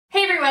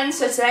everyone,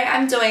 so today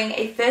I'm doing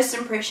a first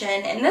impression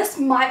and this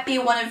might be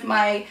one of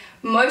my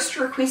most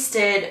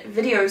requested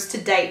videos to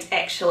date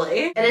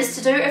actually. It is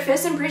to do a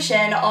first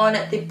impression on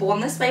the Born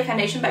This Way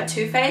foundation by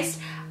Too Faced.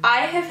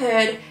 I have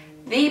heard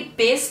the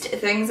best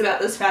things about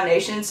this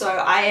foundation, so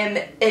I am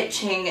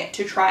itching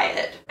to try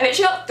it. I've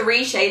actually got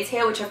 3 shades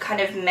here which I've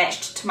kind of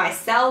matched to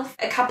myself.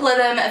 A couple of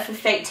them are for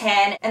fake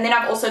tan, and then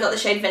I've also got the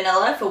shade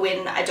Vanilla for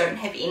when I don't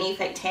have any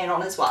fake tan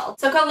on as well.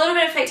 So I've got a little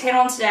bit of fake tan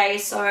on today,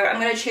 so I'm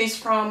going to choose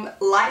from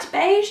light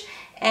beige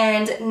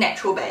and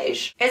natural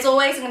beige. As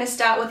always, I'm going to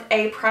start with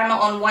a primer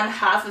on one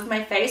half of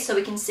my face so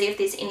we can see if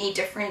there's any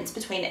difference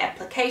between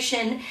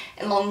application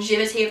and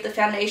longevity of the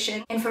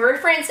foundation. And for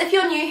reference, if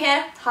you're new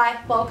here,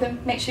 hi, welcome,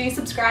 make sure you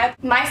subscribe.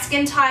 My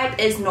skin type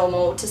is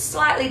normal to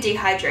slightly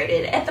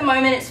dehydrated. At the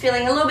moment it's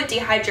feeling a little bit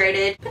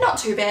dehydrated, but not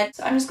too bad.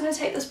 So I'm just going to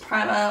take this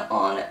primer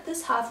on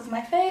this half of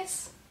my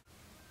face.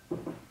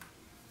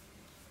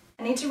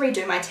 I need to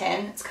redo my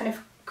tan, it's kind of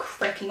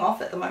cracking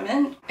off at the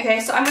moment. Okay,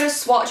 so I'm going to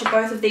swatch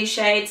both of these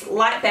shades,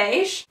 light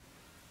beige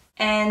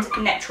and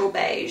natural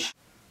beige.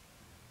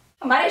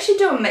 I might actually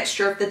do a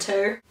mixture of the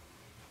two.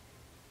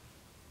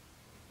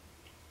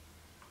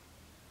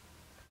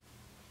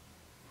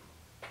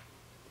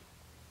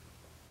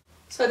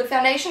 So the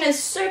foundation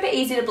is super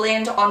easy to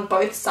blend on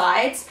both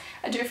sides.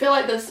 I do feel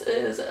like this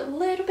is a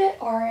little bit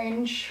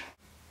orange.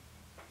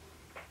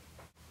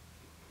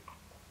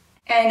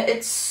 And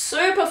it's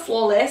super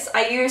flawless.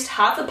 I used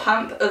half a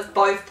pump of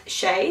both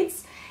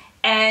shades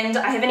and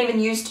I haven't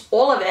even used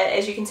all of it.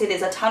 As you can see,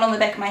 there's a ton on the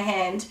back of my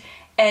hand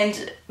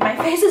and my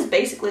face is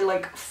basically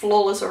like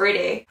flawless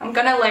already. I'm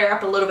gonna layer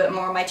up a little bit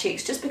more on my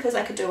cheeks just because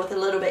I could do with a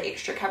little bit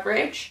extra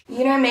coverage.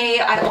 You know me,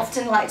 I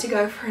often like to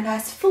go for a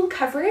nice full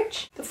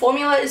coverage. The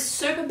formula is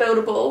super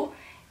buildable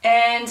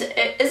and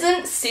it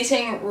isn't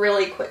setting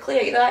really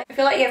quickly either. I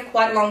feel like you have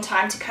quite a long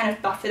time to kind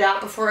of buff it out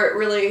before it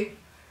really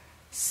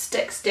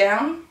sticks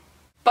down.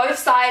 Both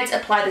sides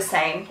apply the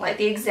same, like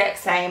the exact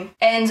same.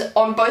 And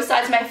on both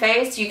sides of my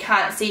face, you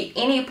can't see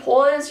any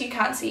pores, you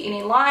can't see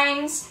any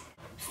lines.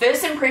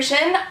 First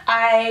impression,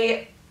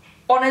 I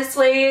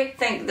honestly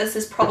think this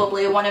is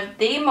probably one of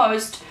the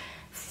most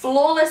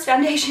flawless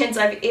foundations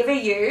I've ever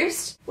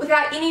used.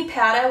 Without any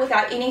powder,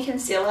 without any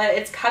concealer,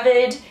 it's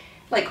covered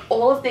like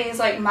all of these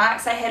like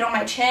marks I had on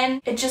my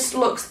chin. It just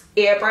looks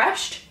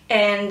airbrushed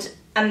and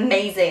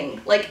amazing.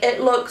 Like,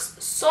 it looks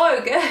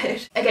so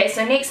good. Okay,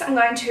 so next I'm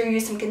going to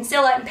use some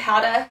concealer and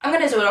powder. I'm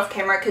going to do it off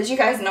camera because you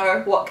guys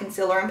know what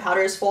concealer and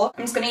powder is for.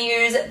 I'm just going to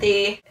use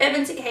the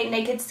Urban Decay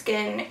Naked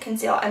Skin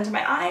concealer under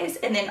my eyes,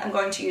 and then I'm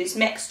going to use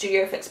MAC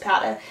Studio Fix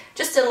powder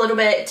just a little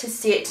bit to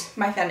set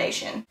my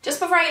foundation.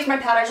 Just before I use my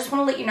powder, I just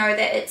want to let you know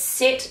that it's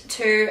set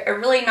to a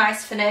really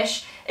nice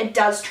finish. It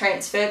does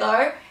transfer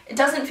though. It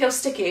doesn't feel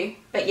sticky,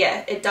 but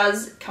yeah, it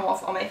does come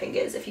off on my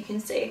fingers if you can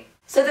see.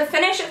 So the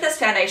finish of this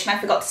foundation, I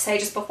forgot to say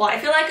just before, I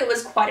feel like it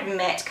was quite a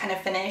matte kind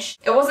of finish.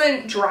 It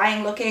wasn't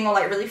drying looking or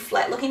like really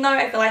flat looking though.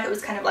 I feel like it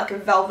was kind of like a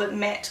velvet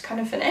matte kind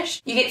of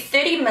finish. You get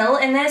 30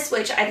 ml in this,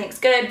 which I think is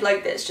good,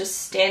 like that's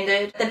just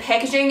standard. The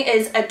packaging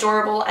is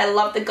adorable. I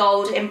love the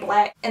gold and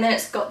black, and then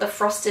it's got the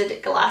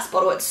frosted glass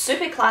bottle. It's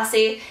super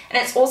classy and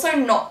it's also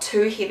not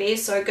too heavy,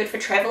 so good for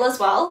travel as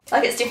well.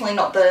 Like, it's definitely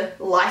not the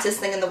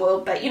lightest thing in the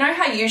world, but you know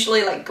how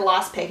usually like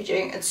glass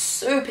packaging, it's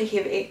super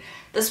heavy.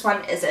 This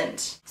one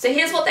isn't. So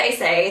here's what they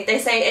say. They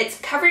say it's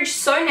coverage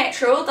so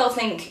natural they'll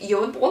think you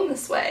were born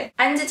this way.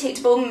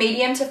 Undetectable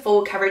medium to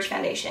full coverage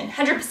foundation.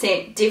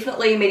 100%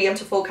 definitely medium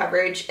to full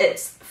coverage.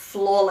 It's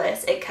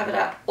flawless. It covered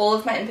up all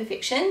of my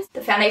imperfections.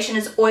 The foundation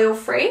is oil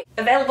free.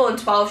 Available in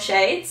 12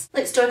 shades.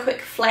 Let's do a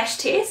quick flash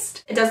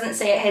test. It doesn't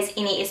say it has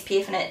any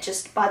SPF in it,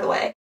 just by the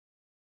way.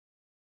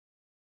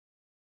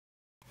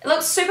 It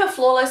looks super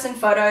flawless in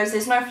photos.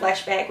 There's no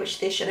flashback,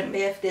 which there shouldn't be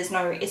if there's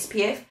no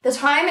SPF. The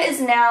time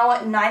is now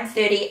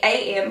 9:30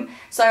 AM,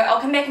 so I'll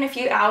come back in a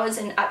few hours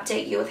and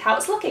update you with how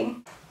it's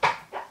looking.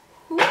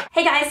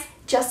 Hey guys,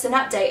 just an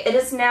update. It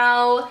is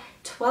now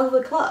 12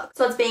 o'clock,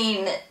 so it's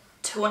been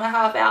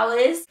 2.5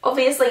 hours.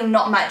 Obviously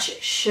not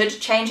much should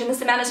change in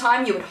this amount of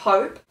time, you would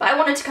hope, but I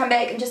wanted to come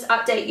back and just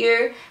update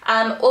you.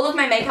 All of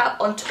my makeup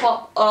on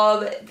top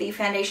of the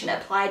foundation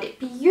applied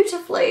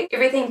beautifully.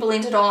 Everything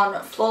blended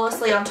on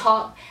flawlessly on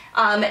top.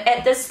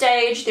 At this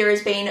stage there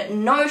has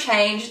been no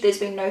change, there's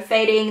been no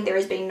fading, there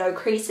has been no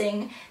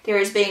creasing, there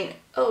has been,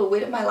 oh, where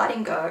did my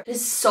lighting go? It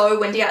is so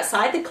windy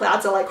outside, the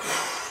clouds are like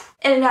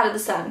in and out of the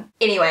sun.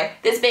 Anyway,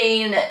 there's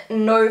been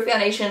no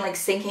foundation like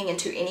sinking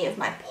into any of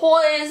my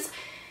pores.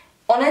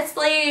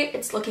 Honestly,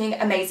 it's looking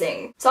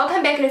amazing. So I'll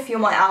come back in a few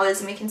more hours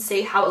and we can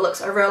see how it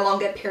looks over a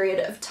longer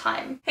period of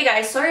time. Hey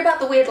guys, sorry about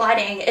the weird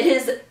lighting. It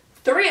is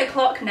 3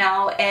 o'clock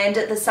now and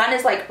the sun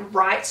is like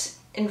right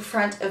in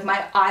front of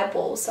my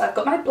eyeballs. So I've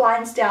got my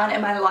blinds down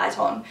and my light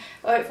on.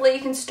 Hopefully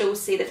you can still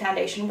see the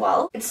foundation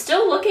well. It's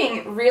still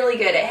looking really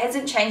good. It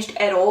hasn't changed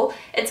at all.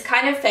 It's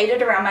kind of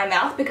faded around my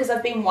mouth because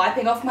I've been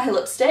wiping off my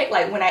lipstick.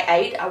 Like when I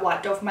ate, I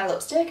wiped off my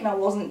lipstick and I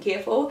wasn't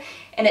careful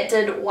and it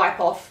did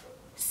wipe off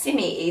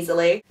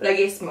semi-easily, but I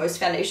guess most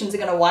foundations are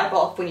going to wipe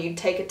off when you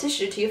take a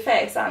tissue to your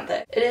face, aren't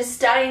they? It is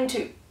starting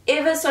to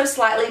ever so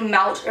slightly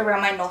melt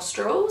around my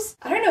nostrils.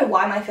 I don't know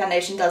why my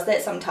foundation does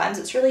that sometimes,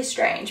 it's really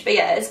strange, but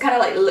yeah, it's kind of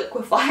like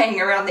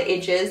liquefying around the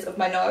edges of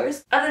my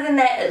nose. Other than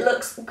that, it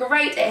looks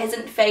great. It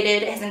hasn't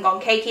faded, it hasn't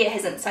gone cakey, it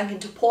hasn't sunk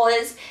into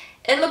pores.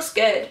 It looks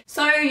good.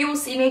 So you will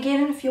see me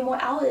again in a few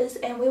more hours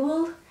and we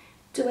will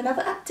do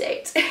another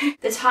update.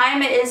 The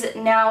time is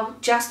now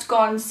just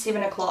gone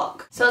 7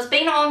 o'clock. So it's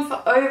been on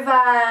for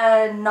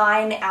over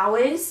 9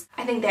 hours.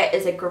 I think that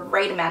is a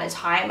great amount of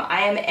time.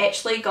 I am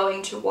actually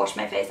going to wash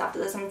my face after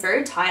this. I'm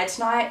very tired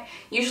tonight.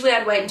 Usually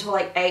I'd wait until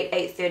like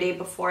 8:30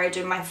 before I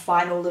do my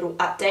final little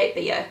update,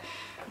 but yeah,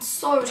 I'm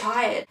so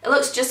tired. It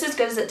looks just as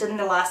good as it did in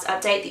the last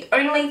update. The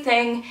only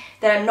thing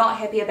that I'm not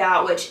happy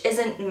about, which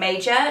isn't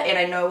major, and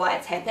I know why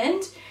it's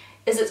happened,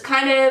 is it's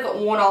kind of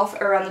worn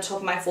off around the top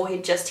of my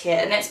forehead just here,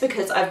 and that's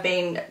because I've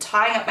been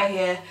tying up my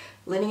hair,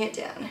 letting it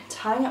down,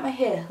 tying up my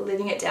hair,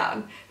 letting it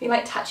down, being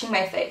like touching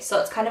my face,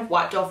 so it's kind of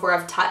wiped off where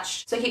I've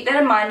touched. So keep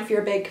that in mind if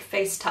you're a big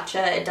face toucher,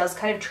 it does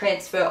kind of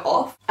transfer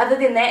off. Other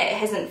than that, it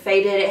hasn't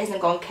faded, it hasn't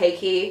gone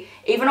cakey.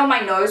 Even on my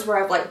nose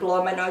where I've like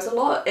blown my nose a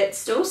lot, it's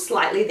still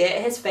slightly there.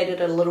 It has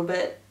faded a little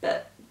bit,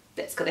 but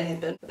that's gonna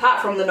happen.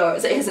 Apart from the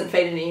nose, it hasn't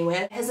faded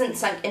anywhere. It hasn't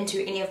sunk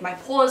into any of my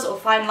pores or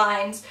fine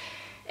lines.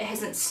 It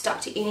hasn't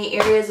stuck to any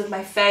areas of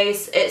my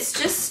face. It's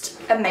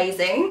just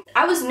amazing.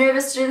 I was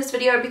nervous to do this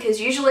video because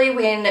usually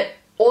when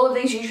all of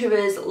these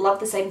YouTubers love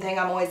the same thing,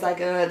 I'm always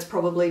like, oh, it's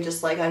probably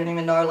just like, I don't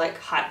even know,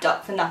 like hyped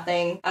up for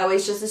nothing. I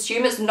always just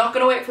assume it's not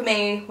gonna work for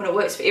me when it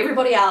works for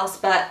everybody else,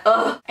 but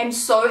I'm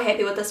so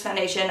happy with this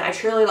foundation. I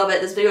truly love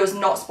it. This video is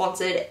not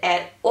sponsored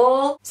at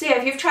all. So yeah,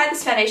 if you've tried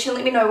this foundation,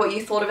 let me know what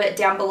you thought of it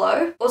down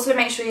below. Also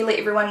make sure you let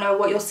everyone know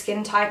what your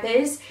skin type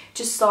is,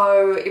 just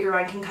so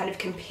everyone can kind of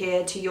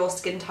compare to your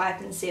skin type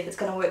and see if it's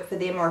gonna work for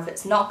them or if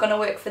it's not gonna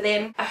work for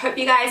them. I hope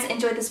you guys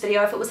enjoyed this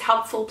video. If it was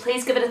helpful,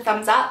 please give it a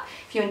thumbs up.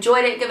 If you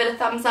enjoyed it, give it a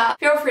thumbs up.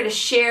 Feel free to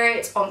share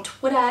it on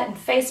Twitter and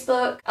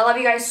Facebook. I love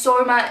you guys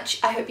so much.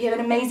 I hope you have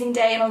an amazing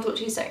day and I'll talk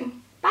to you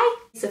soon. Bye.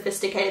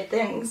 Sophisticated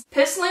things.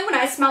 Personally, when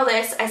I smell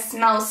this, I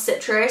smell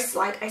citrus,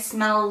 like I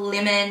smell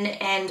lemon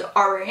and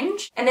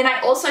orange. And then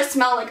I also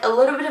smell like a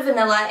little bit of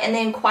vanilla and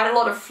then quite a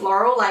lot of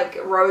floral, like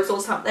rose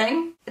or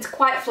something. It's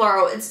quite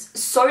floral. It's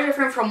so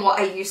different from what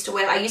I used to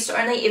wear. I used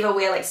to only ever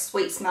wear like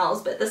sweet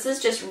smells, but this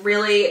is just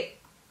really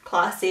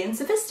classy and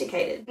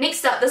sophisticated.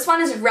 Next up, this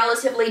one is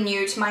relatively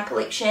new to my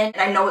collection and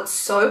I know it's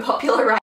so popular right